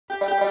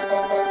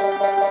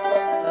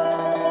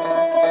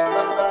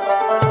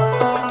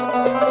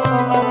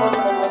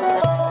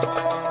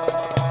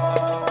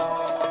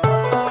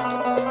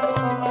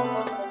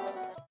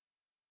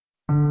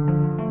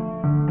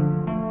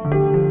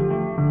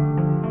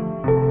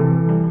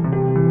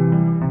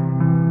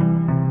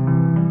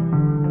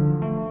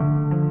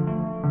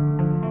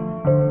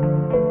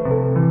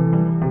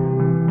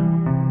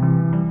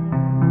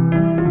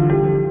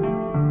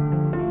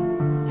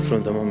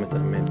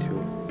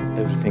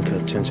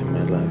in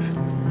my life.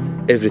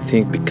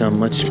 Everything become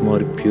much more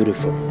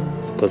beautiful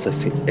because I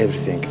see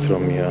everything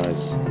from your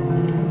eyes.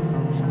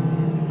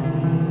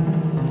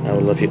 I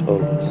will love you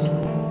always.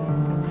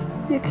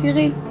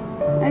 Yakiri,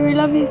 I will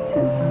love you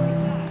too.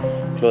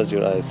 Close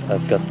your eyes.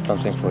 I've got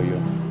something for you.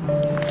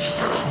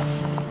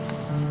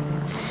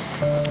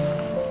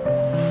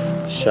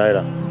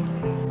 Shaira,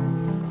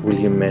 will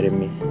you marry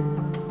me?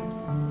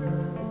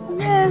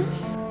 Yes.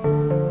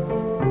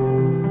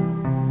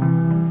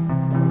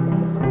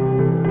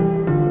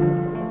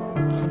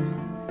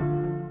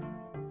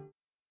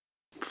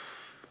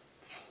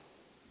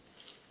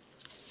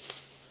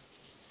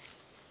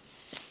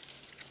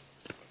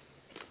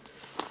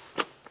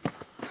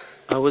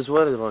 I was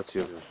worried about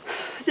you.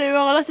 There were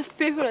a lot of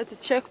people at the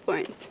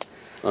checkpoint.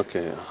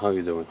 Okay, how are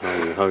you doing?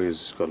 How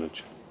is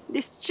college?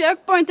 These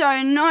checkpoints are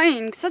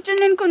annoying, such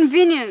an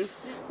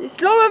inconvenience. They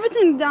slow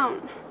everything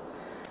down.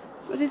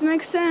 But it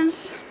makes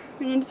sense.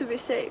 We need to be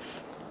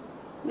safe.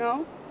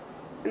 No?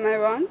 Am I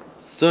wrong?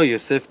 So your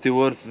safety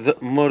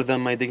worth more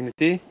than my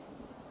dignity?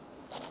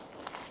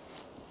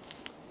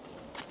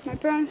 My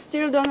parents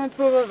still don't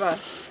approve of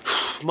us.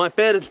 My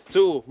parents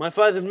too. My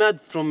father mad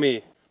from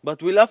me.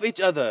 But we love each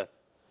other.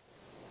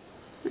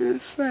 I'm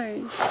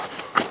afraid.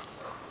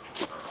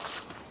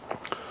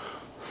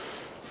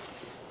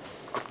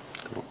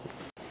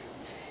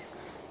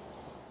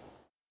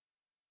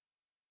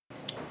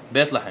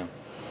 Bethlehem.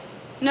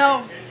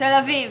 No,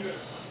 Tel Aviv.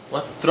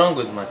 What's wrong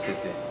with my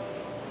city?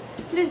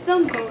 Please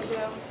don't go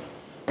there.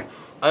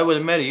 I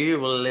will marry you. You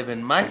will live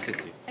in my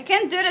city. I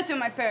can't do that to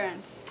my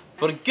parents.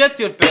 Forget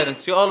your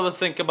parents. You always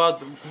think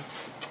about...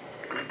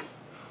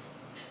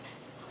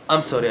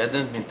 I'm sorry. I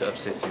didn't mean to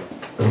upset you.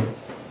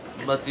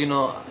 But you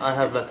know, I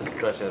have a lot of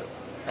pressure.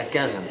 I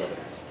can't handle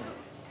it.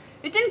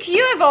 You think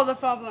you have all the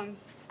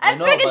problems? I have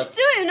baggage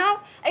too, you know?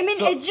 I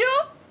mean, a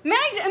Jew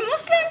married a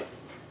Muslim?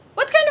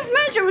 What kind of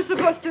marriage are we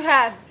supposed to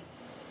have?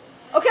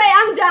 Okay,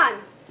 I'm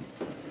done.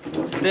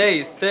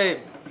 Stay.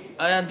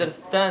 I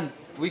understand.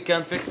 We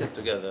can fix it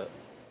together.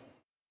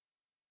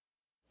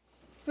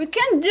 We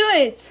can't do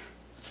it.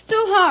 It's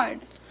too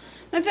hard.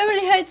 My family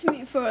hates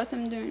me for what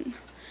I'm doing.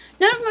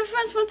 None of my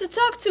friends want to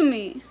talk to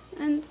me.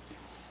 And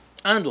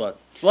what?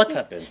 What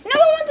happened? No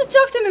one wants to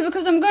talk to me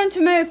because I'm going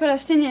to marry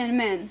Palestinian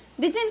men.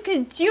 They think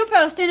you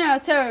Palestinians are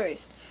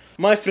terrorists.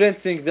 My friend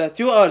thinks that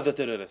you are the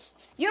terrorist.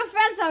 Your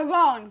friends are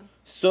wrong.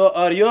 So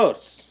are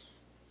yours.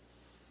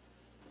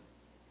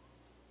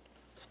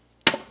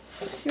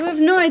 You have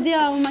no idea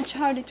how much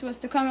hard it was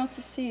to come out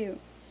to see you.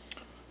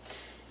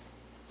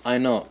 I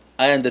know.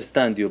 I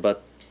understand you,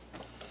 but...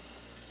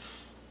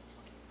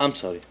 I'm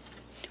sorry.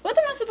 What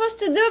am I supposed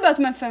to do about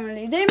my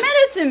family? They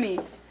matter to me.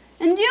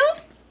 And you?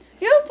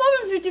 You have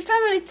problems with your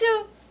family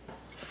too.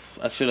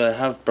 Actually, I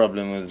have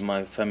problem with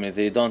my family.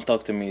 They don't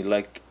talk to me.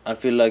 Like, I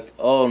feel like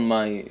all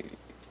my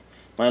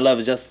life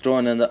is just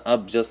thrown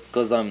up just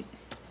because I'm...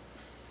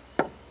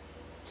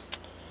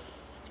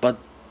 But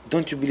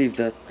don't you believe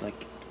that,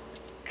 like,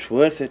 it's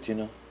worth it, you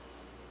know?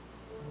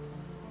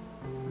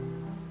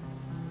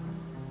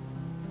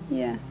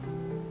 Yeah.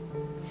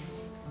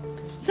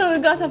 So we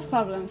got have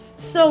problems.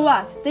 So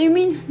what? They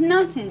mean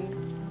nothing.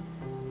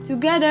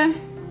 Together,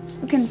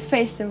 we can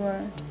face the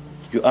world.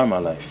 You are my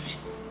life.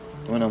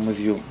 When I'm with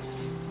you,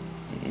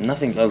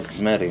 nothing else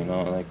matters, you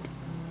know? Like,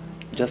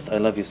 just I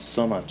love you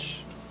so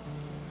much.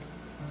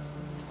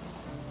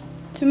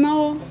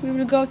 Tomorrow, we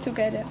will go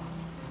together.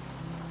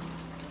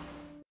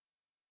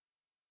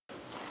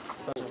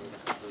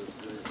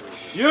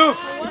 You!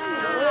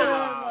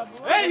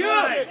 Hey,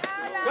 you!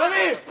 Come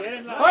here!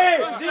 Hey,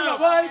 Zino,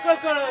 boy,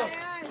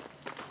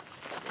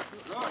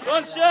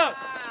 don't shout!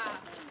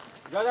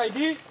 Got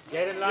ID?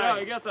 Get in line. Yeah,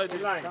 I got ID.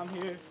 Line. Come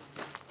here.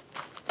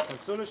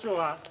 Soon as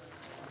sure.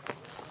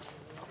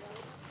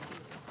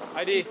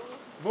 ID.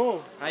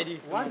 Move. ID.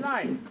 One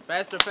line.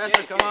 Faster,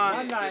 come on.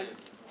 One line.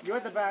 You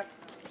at the back.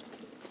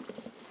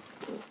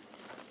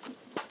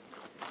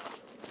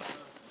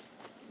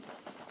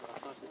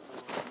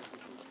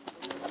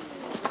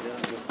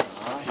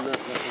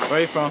 Where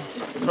are you from?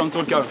 From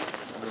Tulkar.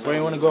 Where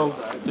you want to go?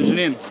 To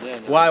Jenin.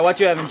 Why? What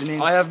you have in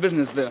Jenin? I have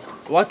business there.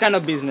 What kind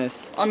of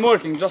business? I'm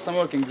working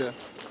there.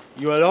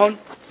 You alone?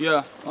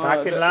 Yeah.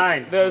 Back in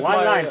line. There's One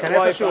my line. wife and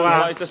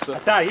my sister.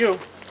 Ata, you.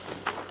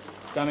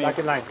 Come here. Back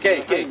in line.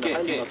 Okay.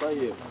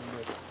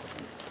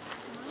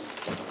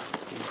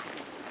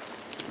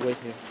 Wait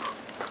here.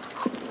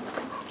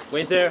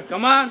 Wait there.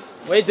 Come on.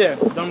 Wait there.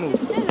 Don't move.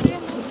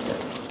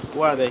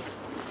 Who are they?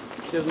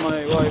 She's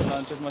my wife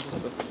and she's my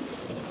sister.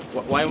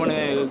 Why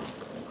they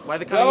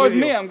That coming was with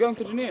you? me. I'm going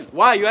to Jenin.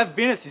 Why? You have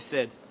business, you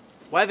said.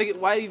 Why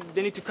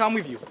they need to come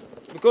with you?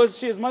 Because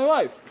she is my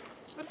wife.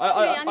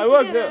 I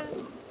work there.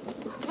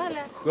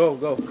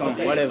 Go. Come.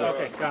 Whatever.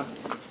 Okay, come.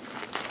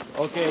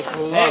 Okay.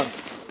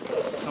 Next.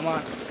 Come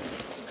on.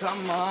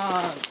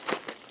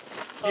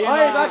 Hey,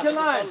 back in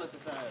line.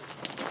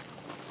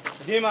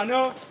 Dima,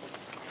 no.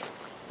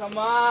 Come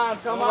on.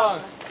 Come on.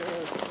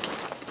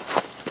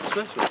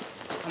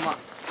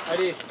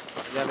 ID. You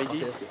have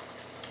ID?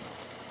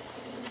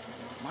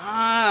 Come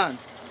on.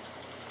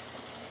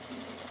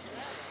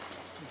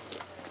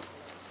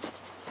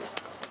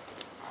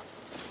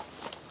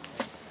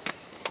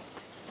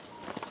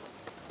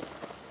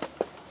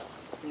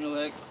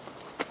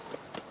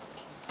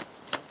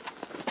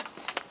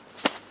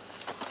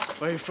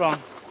 Where are you from?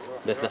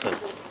 Bethlehem.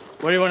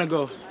 Where do you want to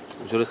go?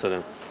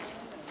 Jerusalem.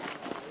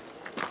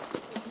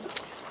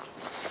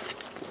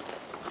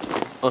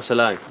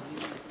 Orshalayim.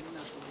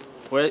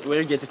 Where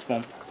you get it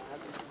from?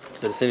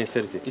 Palestinian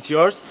 30. It's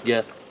yours?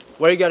 Yeah.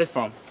 Where you got it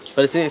from?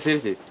 Palestinian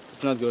 30.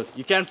 It's not good.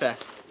 You can't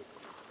pass.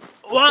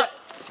 What?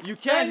 You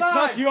can't. It's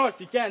not yours.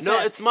 You can't No,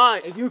 pass. it's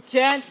mine. If you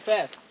can't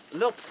pass.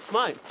 Look, it's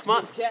mine. It's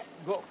mine. You can't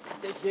go.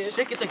 Take this.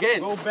 Shake it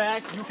again. Go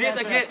back. You Say it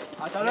can't again.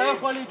 pass. אתה לא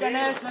יכול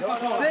להיכנס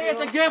לכחול. Say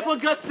it again for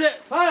God's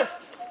sake. Pass.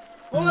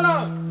 Move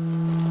along.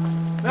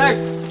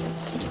 Next.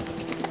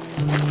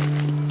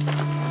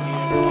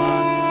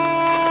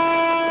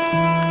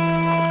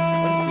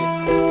 What's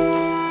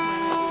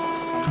this?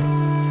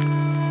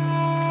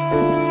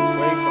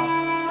 Where are you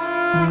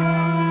from?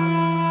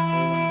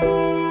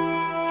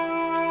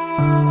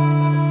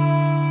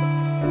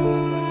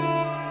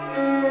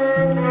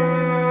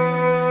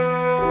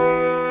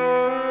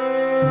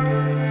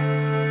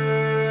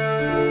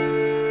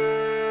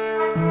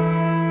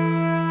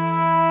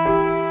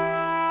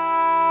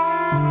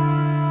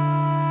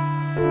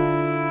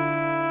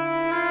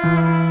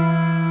 Thank you.